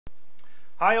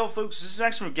Hi all folks, this is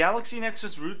Max from Galaxy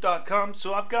Nexus root.com.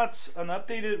 So I've got an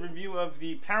updated review of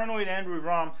the Paranoid Android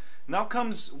ROM. Now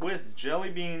comes with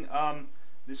Jelly Bean.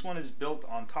 This one is built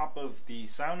on top of the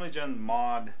CyanogenMod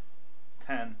Mod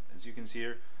 10, as you can see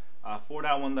here,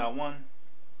 4.1.1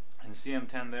 and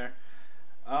CM10 there.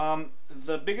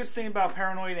 The biggest thing about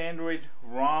Paranoid Android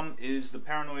ROM is the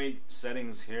paranoid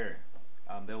settings here.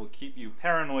 That will keep you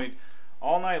paranoid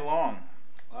all night long.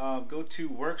 Go to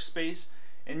Workspace,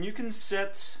 and you can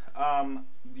set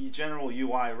the general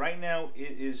UI. Right now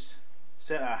it is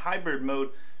set at hybrid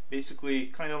mode, basically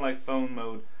kind of like phone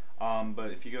mode, but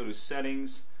if you go to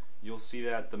settings, you'll see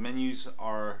that the menus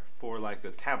are for like the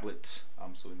tablet,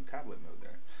 so in tablet mode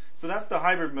there. So that's the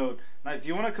hybrid mode. Now if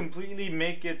you want to completely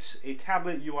make it a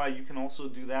tablet UI, you can also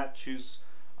do that. Choose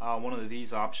one of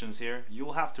these options here.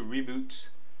 You'll have to reboot.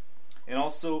 And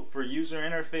also for user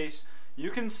interface, you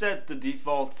can set the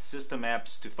default system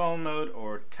apps to phone mode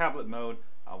or tablet mode,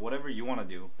 whatever you want to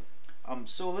do.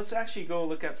 So let's actually go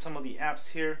look at some of the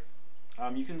apps here.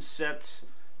 You can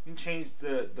change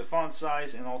the font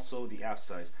size and also the app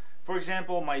size. For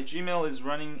example, my Gmail is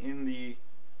running in the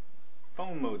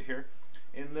phone mode here,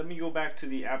 and let me go back to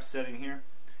the app setting here,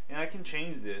 and I can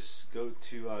change this. Go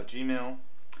to Gmail.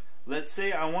 Let's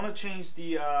say I want to change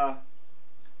the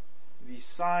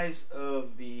size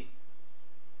of the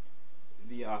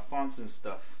fonts and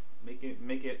stuff.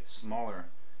 Make it smaller.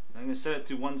 I'm going to set it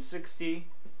to 160.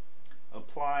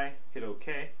 Apply. Hit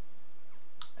OK.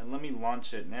 And let me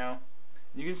launch it now.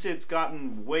 You can see it's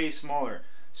gotten way smaller.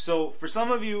 So for some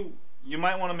of you, you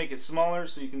might want to make it smaller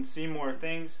so you can see more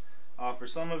things. For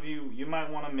some of you, you might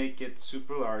want to make it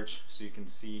super large so you can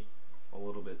see a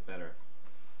little bit better.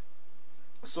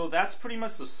 So that's pretty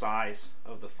much the size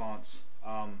of the fonts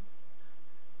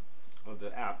of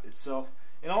the app itself.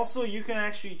 And also you can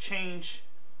actually change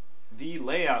the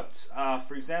layout.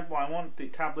 For example, I want the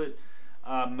tablet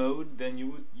mode, then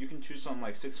you can choose something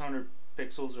like 600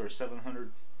 pixels or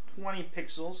 720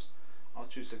 pixels. I'll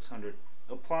choose 600.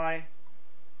 Apply.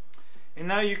 And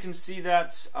now you can see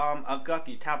that I've got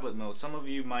the tablet mode. Some of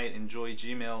you might enjoy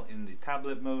Gmail in the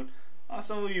tablet mode.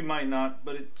 Some of you might not,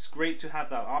 but it's great to have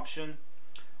that option.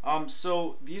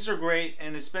 So these are great,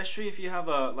 and especially if you have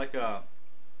a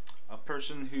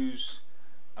person who's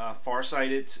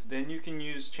farsighted, then you can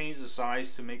change the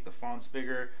size to make the fonts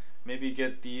bigger. Maybe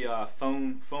get the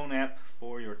phone app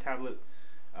for your tablet,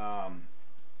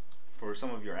 for some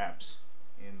of your apps,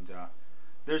 and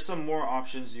there's some more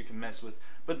options you can mess with.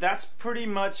 But that's pretty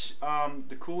much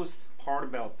the coolest part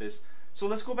about this. So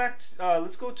let's go back.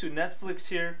 Let's go to Netflix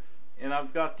here, and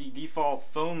I've got the default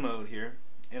phone mode here,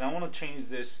 and I want to change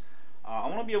this. I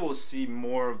want to be able to see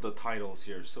more of the titles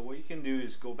here. So what you can do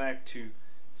is go back to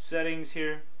settings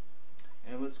here,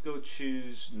 and let's go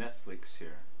choose Netflix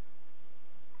here,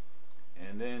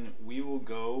 and then we will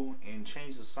go and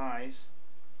change the size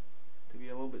to be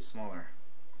a little bit smaller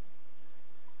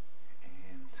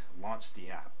and launch the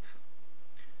app.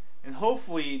 And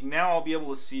hopefully now I'll be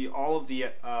able to see all of the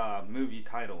movie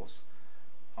titles.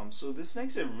 So this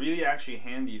makes it really actually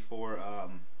handy for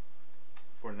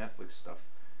Netflix stuff.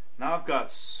 Now I've got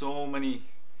so many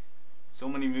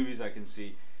movies I can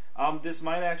see. This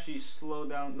might actually slow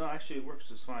down. No, actually it works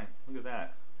just fine. Look at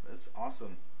that. That's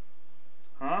awesome.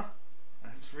 Huh?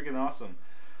 That's freaking awesome.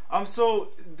 So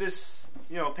this,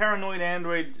 Paranoid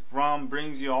Android ROM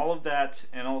brings you all of that,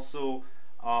 and also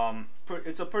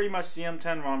it's a pretty much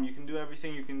CM10 ROM. You can do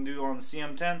everything you can do on the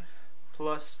CM10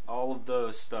 plus all of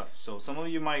the stuff. So some of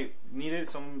you might need it,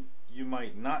 some you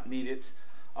might not need it.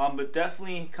 But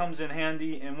definitely comes in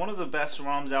handy, and one of the best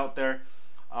ROMs out there.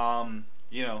 I'm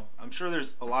sure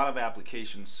there's a lot of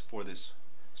applications for this.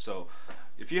 So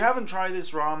if you haven't tried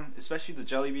this ROM, especially the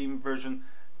Jelly Bean version,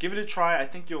 give it a try. I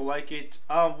think you'll like it.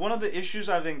 One of the issues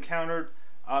I've encountered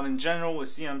in general with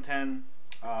CM10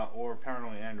 or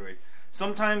Paranoid Android,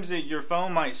 sometimes your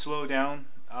phone might slow down.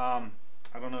 I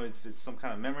don't know if it's some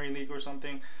kind of memory leak or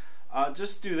something.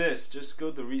 Just do this. Just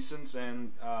go to recents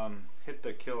and hit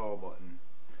the kill all button.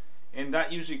 And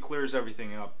that usually clears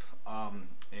everything up,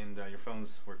 and your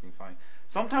phone's working fine.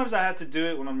 Sometimes I had to do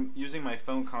it when I'm using my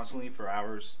phone constantly for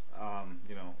hours,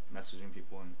 messaging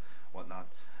people and whatnot.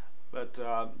 But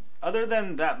other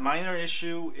than that minor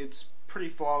issue, it's pretty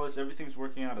flawless. Everything's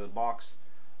working out of the box.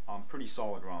 Pretty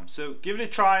solid ROM. So give it a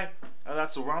try.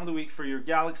 That's the ROM of the week for your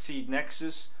Galaxy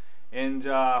Nexus. And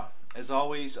as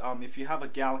always, if you have a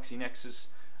Galaxy Nexus,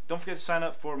 don't forget to sign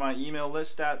up for my email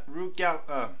list at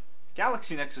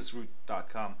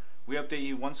GalaxyNexusRoot.com. We update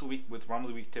you once a week with ROM of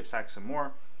the week tips, hacks, and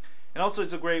more. And also,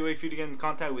 it's a great way for you to get in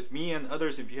contact with me and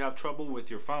others if you have trouble with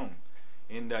your phone.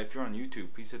 And if you're on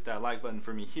YouTube, please hit that like button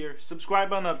for me here, subscribe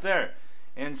button up there,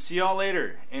 And see y'all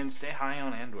later. And stay high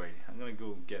on Android. I'm gonna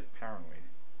go get Paranoid.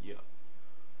 Yeah.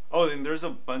 Oh, and there's a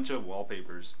bunch of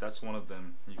wallpapers. That's one of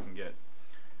them you can get.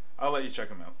 I'll let you check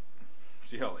them out.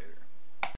 See y'all later.